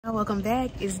Welcome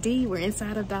back. It's D. We're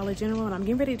inside of Dollar General, and I'm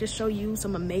getting ready to show you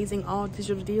some amazing all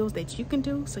digital deals that you can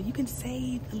do so you can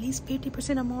save at least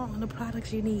 50% or more on the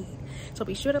products you need. So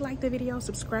be sure to like the video,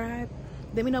 subscribe.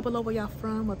 Let me know below where y'all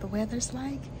from, what the weather's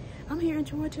like. I'm here in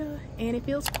Georgia, and it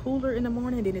feels cooler in the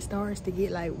morning, then it starts to get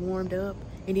like warmed up,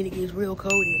 and then it gets real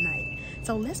cold at night.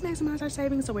 So let's maximize our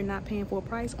savings so we're not paying full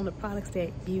price on the products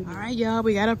that you need. All right, y'all,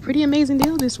 we got a pretty amazing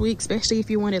deal this week, especially if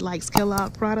you wanted like scale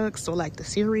out products, so like the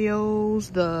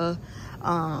cereals, the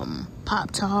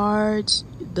Pop-Tarts,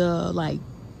 the like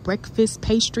breakfast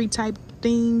pastry type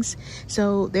things.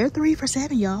 So they're 3 for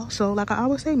 $7, y'all. So like I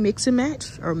always say, mix and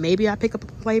match. Or maybe I pick up a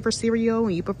flavor cereal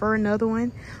and you prefer another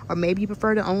one, or maybe you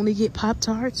prefer to only get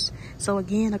Pop-Tarts. So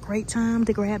again, a great time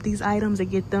to grab these items and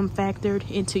get them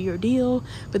factored into your deal.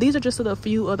 But these are just a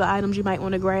few of the items you might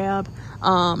want to grab.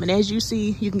 And as you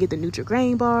see, you can get the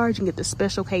Nutri-Grain bars, you can get the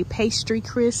Special K pastry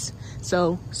crisp.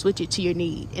 So switch it to your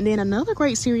need. And then another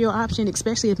great cereal option,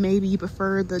 especially if maybe you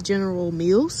prefer the General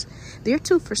meals, they're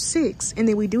 2 for $6. And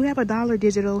then we do have a Dollar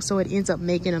Digital, so it ends up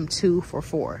making them 2 for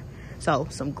 $4. So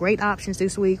some great options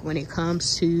this week when it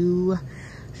comes to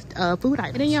food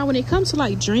items. And then y'all, when it comes to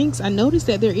like drinks, I noticed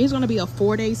that there is going to be a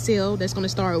 4-day sale that's going to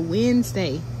start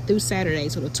Wednesday through Saturday,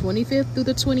 so the 25th through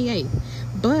the 28th.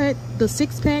 But the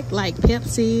 6-pack like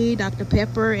Pepsi, Dr.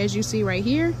 Pepper, as you see right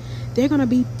here, they're going to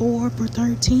be 4 for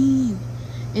 $13.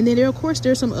 And then there, of course,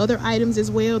 there's some other items as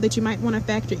well that you might want to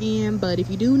factor in. But if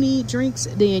you do need drinks,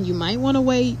 then you might want to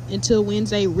wait until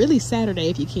Wednesday, really Saturday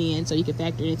if you can, so you can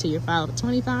factor it into your 5 to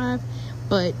 25.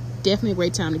 But definitely a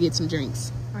great time to get some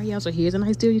drinks. All right, y'all, so here's a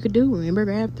nice deal you could do. Remember,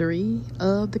 grab 3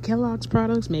 of the Kellogg's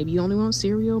products. Maybe you only want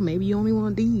cereal, maybe you only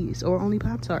want these, or only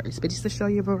Pop-Tarts. But just to show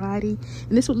you a variety,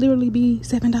 and this would literally be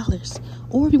 $7.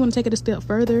 Or if you want to take it a step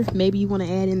further, maybe you want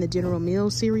to add in the General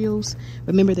Mills cereals.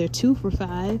 Remember, they're 2 for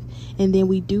 $5. And then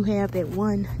we do have that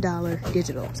 $1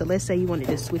 digital. So let's say you wanted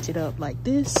to switch it up like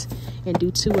this and do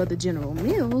 2 of the General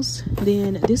Mills,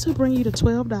 then this will bring you to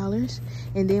 $12.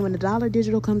 And then when the Dollar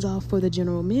Digital comes off for the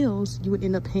General Mills, you would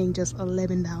end up paying just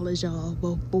 $11, y'all,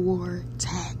 before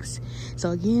tax. So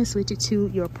again, switch it to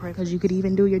your price, because you could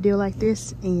even do your deal like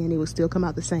this and it will still come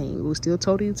out the same. It will still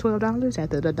total you $12.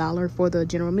 After the dollar for the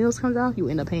General Mills comes off, you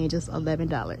end up paying just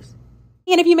 $11.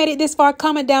 And if you made it this far,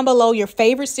 comment down below your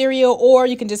favorite cereal, or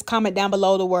you can just comment down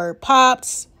below the word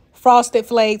Pops, Frosted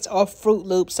Flakes, or Fruit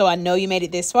Loops, so I know you made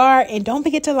it this far. And don't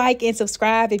forget to like and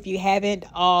subscribe if you haven't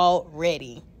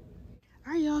already.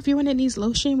 All right, y'all, if you're that needs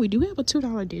lotion, we do have a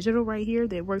 $2 digital right here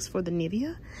that works for the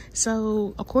Nivea.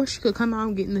 So of course you could come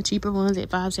out getting the cheaper ones at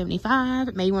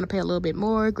 $5.75. Maybe you want to pay a little bit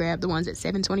more, grab the ones at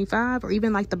 $7.25, or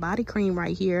even like the body cream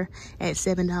right here at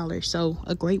 $7. So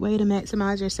a great way to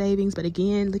maximize your savings. But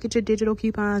again, look at your digital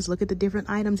coupons, look at the different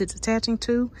items it's attaching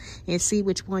to, and see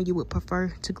which one you would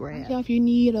prefer to grab. Y'all, if you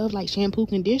need of like shampoo,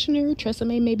 conditioner,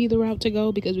 Tresemme may be the route to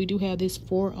go, because we do have this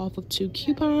 4 off of 2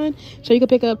 coupon. So you can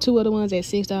pick up 2 other ones at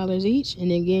 $6 each, and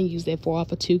then again use that 4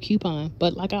 off of 2 coupon.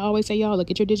 But like I always say, y'all,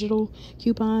 look at your digital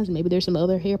coupons. Maybe there's some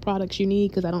other hair products you need,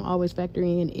 because I don't always factor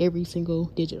in every single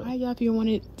digital. All right, y'all, if you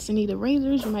wanted to need the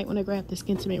razors, you might want to grab the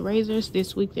Skin Cement razors.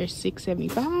 This week they're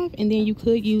 $6.75, and then you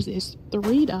could use this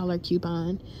 $3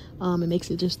 coupon. It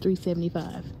makes it just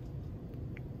 $3.75.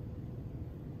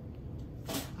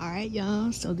 All right,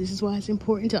 y'all, so this is why it's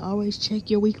important to always check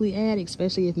your weekly ad,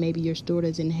 especially if maybe your store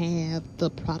doesn't have the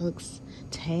products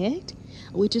tagged,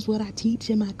 which is what I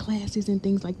teach in my classes and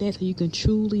things like that, so you can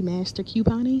truly master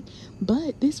couponing.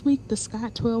 But this week, the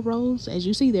Scott 12 rolls, as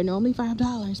you see, they're normally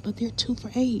 $5, but they're 2 for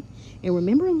 $8. And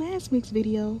remember in last week's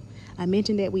video, I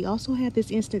mentioned that we also have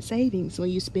this instant savings. When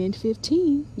you spend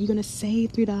 $15, you're going to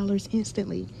save $3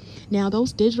 instantly. Now,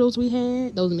 those digitals we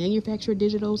had, those manufacturer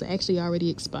digitals, actually already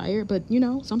expired. But, you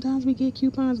know, sometimes we get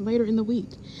coupons later in the week.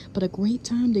 But a great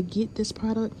time to get this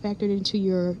product factored into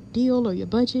your deal or your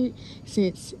budget,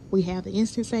 since we have the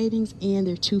instant savings and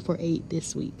they're 2 for $8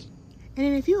 this week. And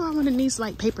then if you are one of these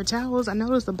like paper towels, I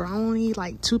noticed the Brownie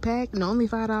like 2-pack, normally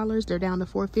 $5, they're down to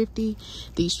 $4.50.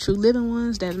 These True Living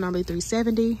ones that's normally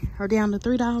 $3.70 are down to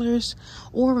 $3.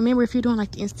 Or remember, if you're doing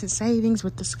like the instant savings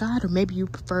with the Scott, or maybe you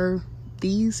prefer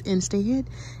these instead,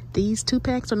 these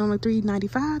 2-packs are normally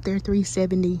 $3.95. They're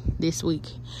 $3.70 this week.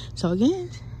 So again,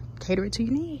 cater it to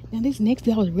your need. Now this next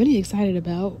deal I was really excited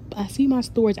about. I see my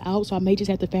storage out, so I may just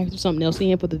have to factor something else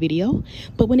in for the video.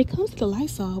 But when it comes to the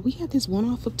Lysol, we have this 1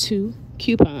 off of 2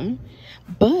 coupon.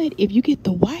 But if you get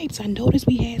the wipes, I noticed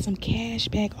we had some cash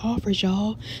back offers,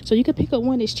 y'all. So you could pick up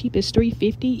one as cheap as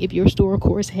 $3.50 if your store, of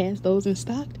course, has those in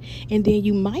stock. And then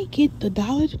you might get the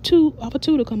 $2 off of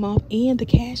 2 to come off, and the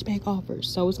cash back offers.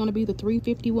 So it's going to be the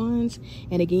 $3.50 ones.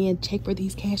 And again, check for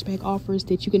these cash back offers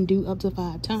that you can do up to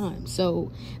 5 times.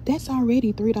 So that's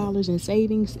already $3 in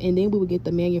savings, and then we would get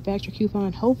the manufacturer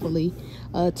coupon, hopefully,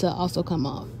 to also come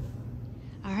off.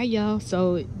 All right, y'all,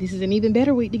 so this is an even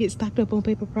better week to get stocked up on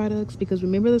paper products, because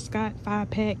remember the Scott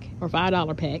 5-pack or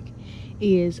 $5 pack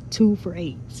is 2 for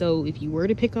 $8. So if you were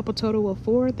to pick up a total of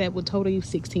 4, that would total you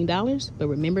 $16. But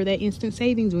remember that instant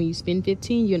savings: when you spend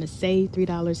 $15, you're gonna save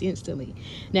 $3 instantly.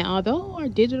 Now, although our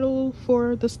digital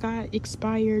for the Scott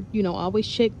expired, you know, always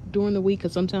check during the week,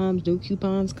 because sometimes new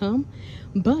coupons come,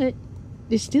 but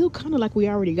it's still kind of like we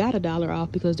already got $1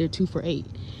 off because they're 2 for $8.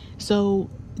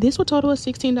 So this will total us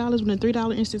 $16 when the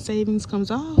 $3 instant savings comes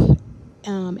off.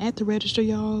 At the register,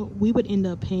 y'all, we would end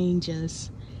up paying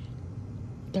just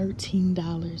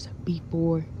 $13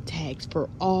 before tax for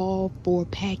all 4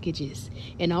 packages.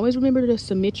 And always remember to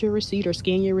submit your receipt or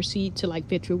scan your receipt to like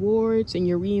Fetch Rewards and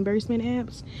your reimbursement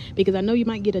apps, because I know you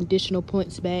might get additional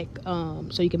points back,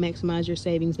 so you can maximize your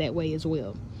savings that way as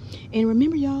well. And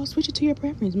remember, y'all, switch it to your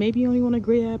preference. Maybe you only want to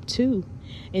grab 2,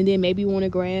 and then maybe you want to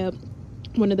grab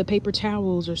one of the paper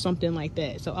towels or something like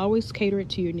that. So always cater it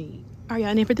to your need. All right, y'all,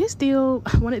 and then for this deal,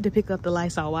 I wanted to pick up the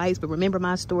Lysol wipes, but remember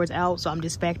my store's out, so I'm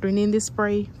just factoring in this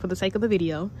spray for the sake of the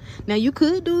video. Now, you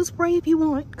could do a spray if you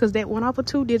want, because that 1 off of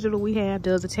 2 digital we have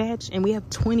does attach, and we have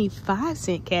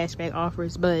 25-cent cashback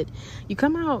offers, but you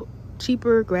come out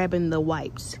cheaper grabbing the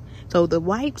wipes. So the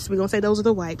wipes, we're gonna say those are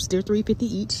the wipes, they're $3.50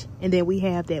 each, and then we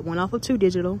have that 1 off of 2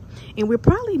 digital, and we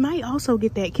probably might also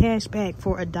get that cash back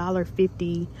for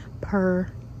 $1.50 per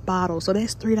bottle, so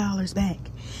that's $3 back.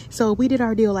 So we did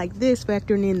our deal like this,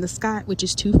 factoring in the Scott, which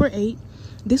is 2 for $8.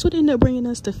 This would end up bringing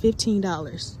us to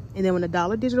 $15. And then when the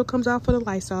 $1 digital comes off for the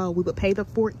Lysol, we would pay the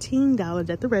 $14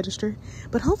 at the register,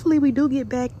 but hopefully we do get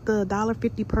back the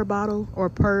 $1.50 per bottle or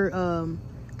per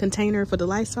container for the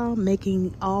Lysol,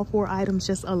 making all 4 items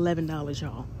just $11,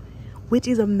 y'all, which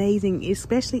is amazing,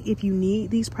 especially if you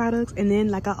need these products. And then,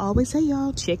 like I always say,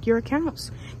 y'all, check your accounts,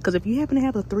 because if you happen to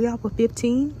have a 3 off of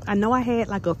 15, I know I had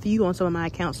like a few on some of my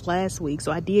accounts last week,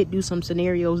 so I did do some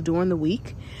scenarios during the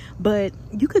week, but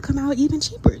you could come out even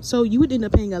cheaper. So you would end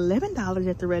up paying $11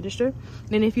 at the register,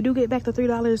 and if you do get back the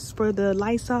 $3 for the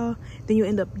Lysol,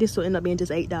 then this will end up being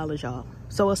just $8, y'all.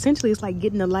 So essentially it's like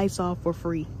getting the Lysol for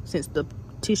free, since the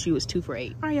tissue is 2 for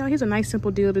 $8. All right, y'all, here's a nice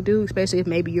simple deal to do, especially if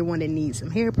maybe you're one that needs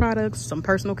some hair products, some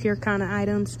personal care kind of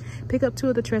items. Pick up 2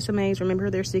 of the Tresemmés.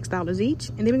 Remember, they're $6 each,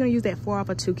 and then we're gonna use that 4 off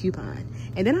of 2 coupon.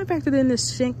 And then I factored in the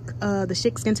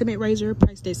Schick Sentiment Razor,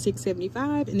 priced at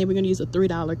 $6.75, and then we're gonna use a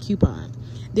 $3 coupon.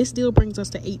 This deal brings us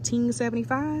to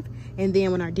 $18.75, and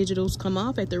then when our digitals come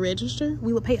off at the register,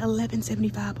 we will pay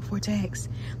 $11.75 before tax.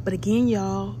 But again,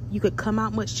 y'all, you could come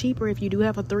out much cheaper if you do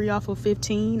have a 3 off of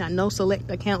 15. I know select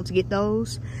accounts get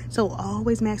those. So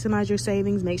always maximize your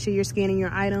savings. Make sure you're scanning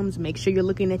your items. Make sure you're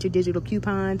looking at your digital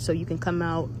coupons so you can come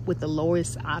out with the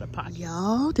lowest out of pocket.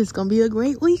 Y'all, this is gonna be a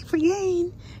great week for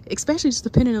gain, especially just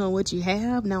depending on what you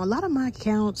have. Now, a lot of my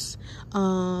accounts,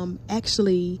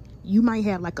 actually, you might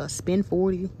have like a spend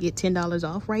 40, get $10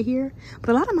 off right here.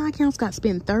 But a lot of my accounts got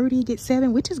spend 30, get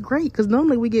 7, which is great, because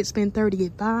normally we get spend 30,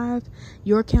 get 5.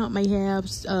 Your account may have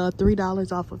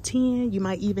 $3 off of 10. You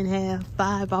might even have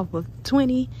 5 off of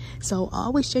 20. So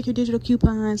always check your digital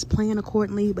coupons, plan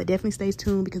accordingly, but definitely stay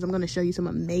tuned, because I'm going to show you some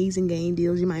amazing gain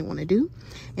deals you might want to do.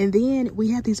 And then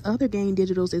we have these other gain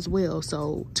digitals as well.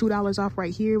 So $2 off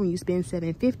right here when you spend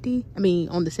 $7.50. I mean,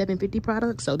 on the $7.50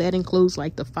 products. So that includes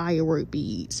like the firework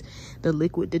beads, the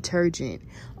liquid detergent,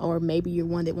 or maybe you're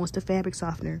one that wants the fabric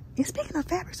softener. And speaking of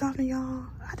fabric softener, y'all,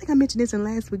 I think I mentioned this in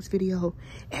last week's video,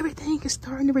 everything is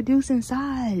starting to reduce in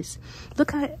size.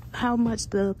 Look at how much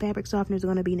the fabric softeners are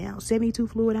going to be now. 72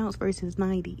 fluid ounce versus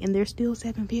 90, and they're still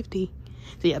 $7.50.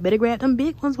 So yeah, better grab them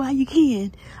big ones while you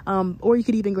can. Or you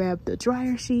could even grab the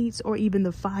dryer sheets or even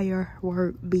the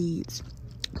firework beads.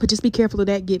 But just be careful of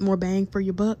that. Get more bang for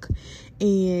your buck.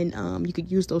 And you could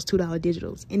use those $2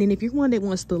 digitals. And then if you're one that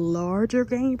wants the larger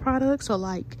gain products, so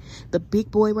like the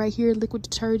big boy right here, liquid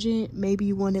detergent, maybe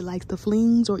you one that likes the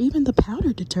flings or even the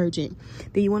powder detergent,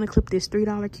 then you want to clip this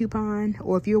 $3 coupon.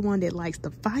 Or if you're one that likes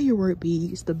the firework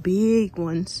beads, the big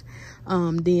ones,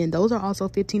 then those are also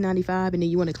 $15.95. And then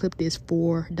you want to clip this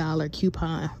 $4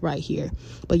 coupon right here.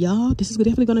 But y'all, this is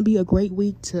definitely going to be a great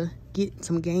week to get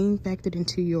some gain factored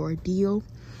into your deal.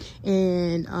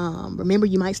 And remember,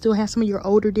 you might still have some of your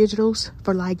older digitals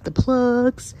for like the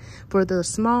plugs, for the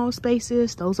small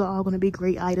spaces. Those are all going to be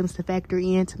great items to factor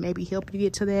in to maybe help you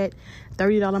get to that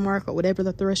 $30 mark or whatever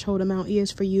the threshold amount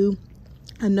is for you.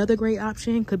 Another great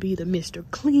option could be the Mr.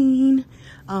 Clean,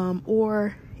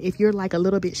 or if you're like a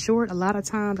little bit short, a lot of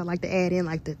times I like to add in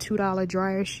like the $2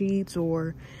 dryer sheets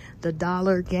or the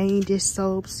 $1 Gain dish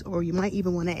soaps, or you might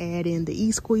even want to add in the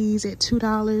e-squeeze at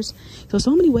 $2.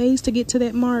 So many ways to get to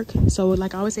that mark. So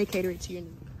like I always say, cater it to your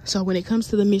needs. So when it comes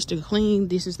to the Mr. Clean,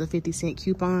 this is the 50-cent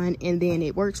coupon, and then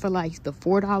it works for like the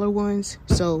 $4 ones.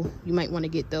 So you might want to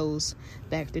get those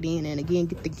factored in, and again,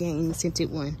 get the Gain scented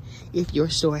one if your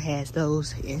store has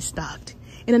those in stock.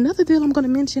 And another deal I'm going to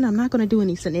mention, I'm not going to do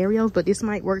any scenarios, but this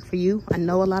might work for you. I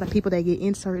know a lot of people that get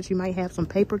inserts, you might have some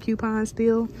paper coupons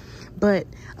still, but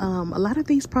a lot of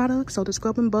these products, so the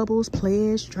Scrub and Bubbles,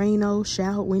 Pledge, Drano,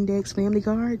 Shout, Windex, Family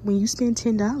Guard, when you spend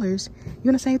 $10, you're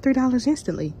going to save $3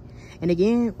 instantly. And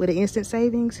again, with the instant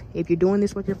savings, if you're doing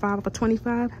this with your 5 off of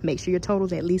 25, make sure your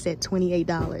total's at least at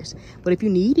 $28. But if you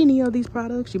need any of these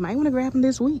products, you might want to grab them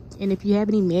this week. And if you have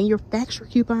any manufacturer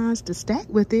coupons to stack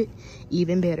with it,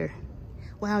 even better.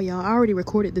 Wow, y'all, I already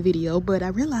recorded the video, but I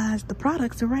realized the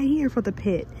products are right here for the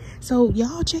pet. So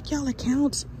y'all check y'all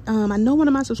accounts. I know one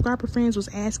of my subscriber friends was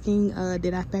asking,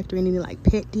 did I factor in any like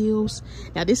pet deals?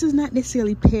 Now, this is not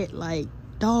necessarily pet like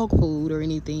dog food or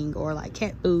anything, or like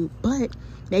cat food, but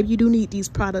maybe you do need these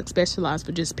products specialized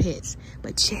for just pets.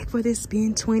 But check for this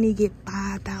spend 20 get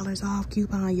 $5 off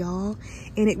coupon, y'all,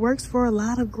 and it works for a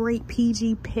lot of great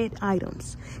PG pet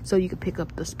items. So you can pick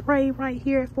up the spray right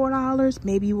here at $4.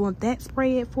 Maybe you want that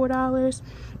spray at $4,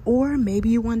 or maybe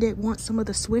you want some of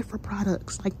the Swiffer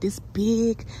products, like this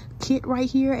big kit right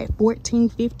here at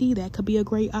 $14.50. That could be a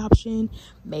great option.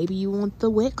 Maybe you want the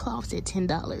wet cloths at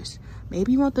 $10.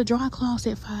 Maybe you want the dry cloths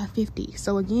at $5.50.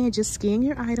 So again, just scan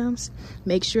your items,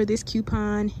 make sure this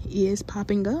coupon is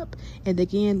popping up, and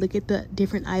again, look at the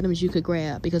different items you could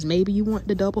grab, because maybe you want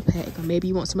the double pack, or maybe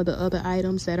you want some of the other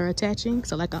items that are attaching.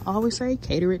 So like I always say,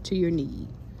 cater it to your need.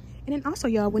 And then also,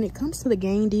 y'all, when it comes to the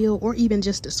Gain deal, or even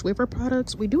just the Swiffer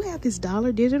products, we do have this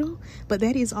Dollar Digital, but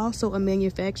that is also a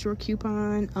manufacturer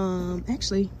coupon.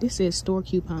 Actually, this says store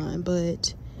coupon,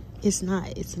 but it's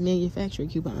not. It's a manufacturer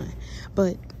coupon.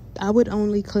 But I would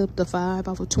only clip the 5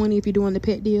 off of 20 if you're doing the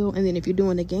pet deal, and then if you're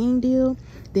doing the Gain deal,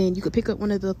 then you could pick up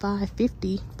one of the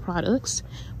 $5.50 products,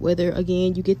 whether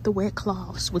again you get the wet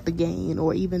cloths with the Gain,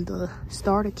 or even the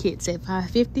starter kits at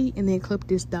 $5.50, and then clip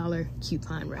this $1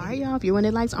 coupon right. All right, y'all, if you're one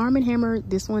that likes Arm & Hammer,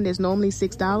 this one is normally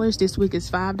 $6, this week is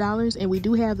 $5, and we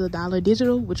do have the Dollar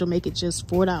Digital, which will make it just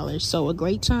 $4. So a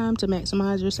great time to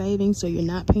maximize your savings, so you're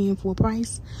not paying full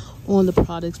price on the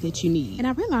products that you need. And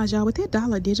I realize, y'all, with that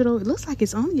Dollar Digital, it looks like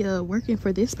it's only working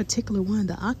for this particular one,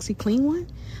 the OxyClean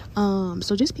one.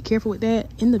 So just be careful with that.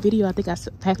 In the video, I think I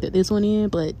factored this one in,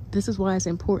 but this is why it's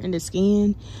important to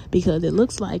scan, because it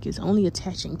looks like it's only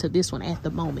attaching to this one at the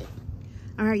moment.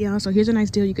 All right, y'all, so here's a nice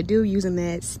deal you could do using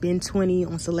that spend 20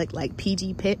 on select like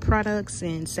PG pet products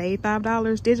and save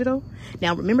 $5 digital.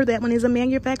 Now remember, that one is a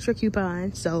manufacturer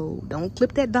coupon, so don't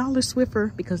clip that Dollar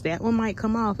Swiffer, because that one might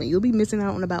come off and you'll be missing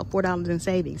out on about $4 in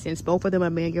savings, since both of them are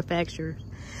manufacturers.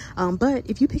 But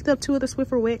if you picked up 2 of the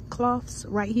Swiffer wet cloths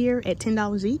right here at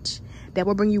 $10 each, that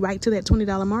will bring you right to that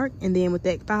 $20 mark. And then with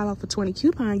that 5 off of 20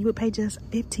 coupon, you would pay just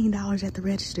 $15 at the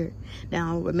register.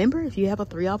 Now remember, if you have a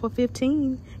 3 off of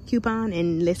 15 coupon,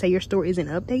 and let's say your store isn't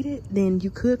updated, then you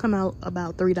could come out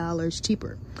about $3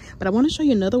 cheaper. But I want to show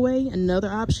you another way, another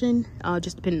option,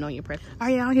 just depending on your preference. All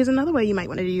right, y'all, here's another way you might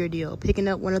want to do your deal: picking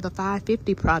up one of the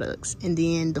 $5.50 products, and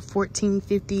then the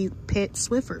 $14.50 pet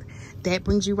Swiffer. That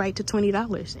brings you right to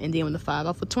 $20. And then when the 5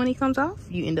 off of 20 comes off,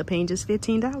 you end up paying just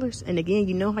 $15. And again,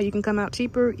 you know how you can come out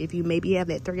cheaper if you maybe have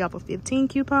that 3 off of 15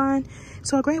 coupon.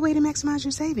 So a great way to maximize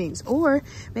your savings. Or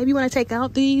maybe you want to take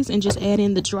out these and just add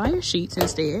in the dryer sheets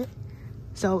instead.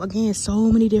 So again, so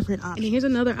many different options. And here's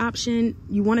another option: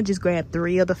 you want to just grab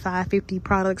 3 of the $5.50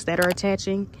 products that are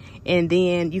attaching, and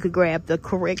then you could grab the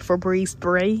correct Febreze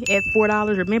spray at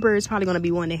 $4. Remember, it's probably going to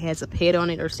be one that has a pet on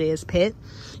it or says pet,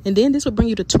 and then this would bring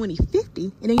you to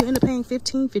 $20.50, and then you end up paying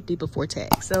 $15.50 before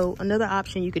tax. So another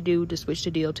option you could do to switch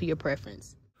the deal to your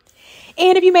preference.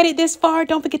 And if you made it this far,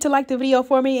 don't forget to like the video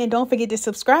for me, and don't forget to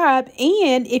subscribe.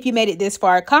 And if you made it this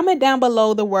far, comment down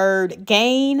below the word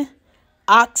Gain,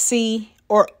 Oxy,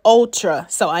 or Ultra,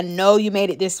 so I know you made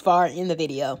it this far in the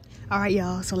video. All right,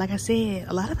 y'all, so like I said,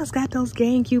 a lot of us got those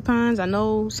Gain coupons. I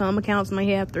know some accounts may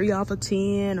have 3 off of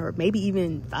 10, or maybe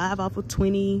even 5 off of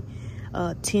 20,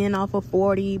 10 off of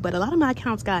 40, but a lot of my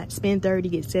accounts got spend 30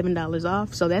 get $7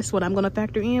 off. So that's what I'm going to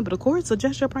factor in, but of course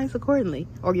adjust your price accordingly,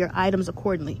 or your items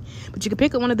accordingly. But you can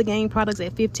pick up one of the Gain products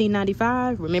at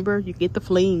 $15.95. remember, you get the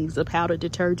flings, the powder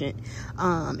detergent,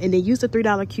 and then use the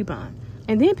 $3 coupon.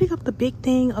 And then pick up the big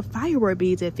thing of firework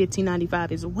beads at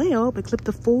 $15.95 as well, but clip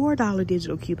the $4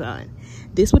 digital coupon.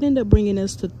 This would end up bringing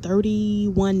us to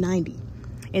 $31.90.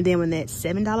 And then when that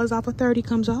 $7 off of 30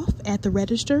 comes off at the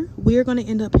register, we're going to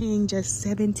end up paying just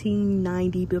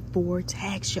 $17.90 before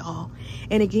tax, y'all.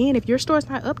 And again, if your store's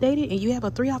not updated and you have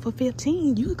a 3 off of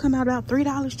 15, you could come out about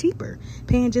 $3 cheaper,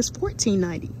 paying just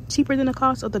 $14.90, cheaper than the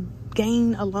cost of the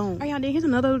gain alone. All right, y'all, here's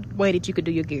another way that you could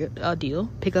do your deal.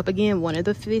 Pick up again one of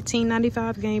the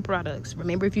 $15.95 gain products.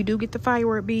 Remember, if you do get the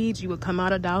firework beads, you would come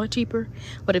out $1 cheaper.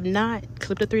 But if not,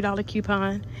 clip the $3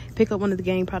 coupon, pick up one of the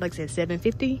gain products at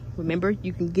 $7.50. Remember,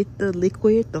 you can get the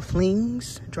liquid, the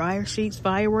flings, dryer sheets,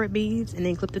 firework beads, and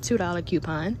then clip the $2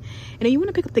 coupon. And then you want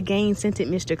to pick up the gain scented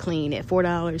Mr. Clean at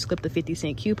 $4, clip the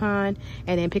 50-cent coupon,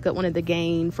 and then pick up one of the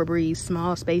gain Febreze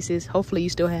small spaces. Hopefully you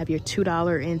still have your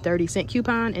 $2.30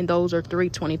 coupon, and those are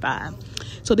 $3.25.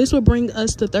 So this will bring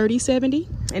us to $30.70.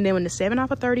 And then when the 7 off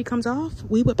of 30 comes off,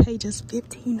 we would pay just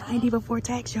 $15.90 before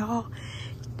tax, y'all.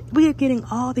 We are getting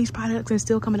all these products and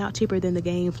still coming out cheaper than the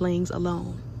gain flings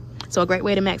alone. So a great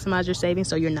way to maximize your savings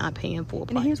so you're not paying full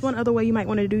price. And here's one other way you might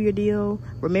want to do your deal.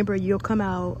 Remember, you'll come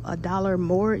out $1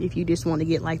 more if you just want to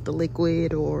get like the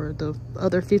liquid or the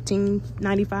other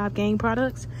 $15.95 gain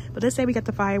products. But let's say we got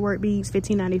the firework beads,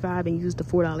 $15.95, and use the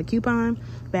 $4 coupon.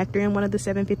 Factor in one of the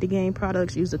 $7.50 gain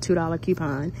products, use the $2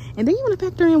 coupon. And then you want to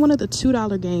factor in one of the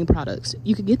 $2 gain products.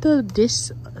 You could get the dish,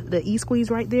 the e-squeeze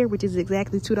right there, which is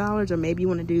exactly $2, or maybe you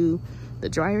want to do the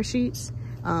dryer sheets.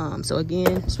 So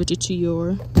again, switch it to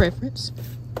your preference.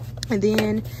 And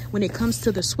then when it comes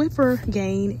to the Swiffer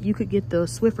gain, you could get the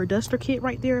Swiffer duster kit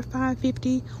right there at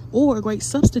 $5.50, or a great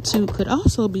substitute could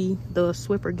also be the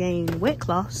Swiffer gain wet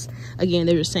cloths. Again,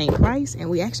 they're the same price, and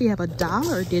we actually have a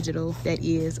dollar digital that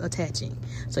is attaching.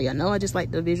 So y'all know I just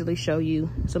like to visually show you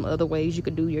some other ways you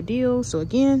could do your deal. So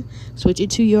again, switch it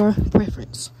to your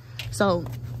preference. So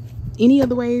any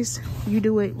other ways you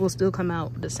do it will still come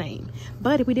out the same.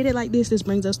 But if we did it like this, this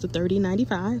brings us to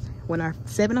 $30.95. When our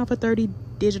 7 off of 30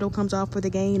 digital comes off for the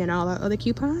gain and all our other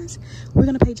coupons, we're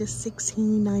gonna pay just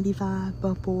 $16.95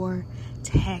 before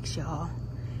tax, y'all.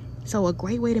 So a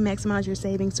great way to maximize your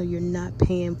savings so you're not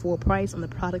paying full price on the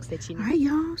products that you need. All right,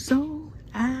 y'all, so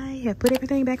I have put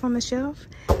everything back on the shelf.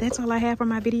 That's all I have for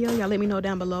my video. Y'all let me know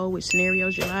down below which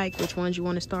scenarios you like, which ones you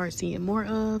want to start seeing more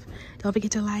of. Don't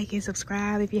forget to like and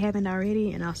subscribe if you haven't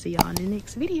already, and I'll see y'all in the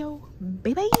next video.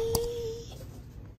 Bye bye.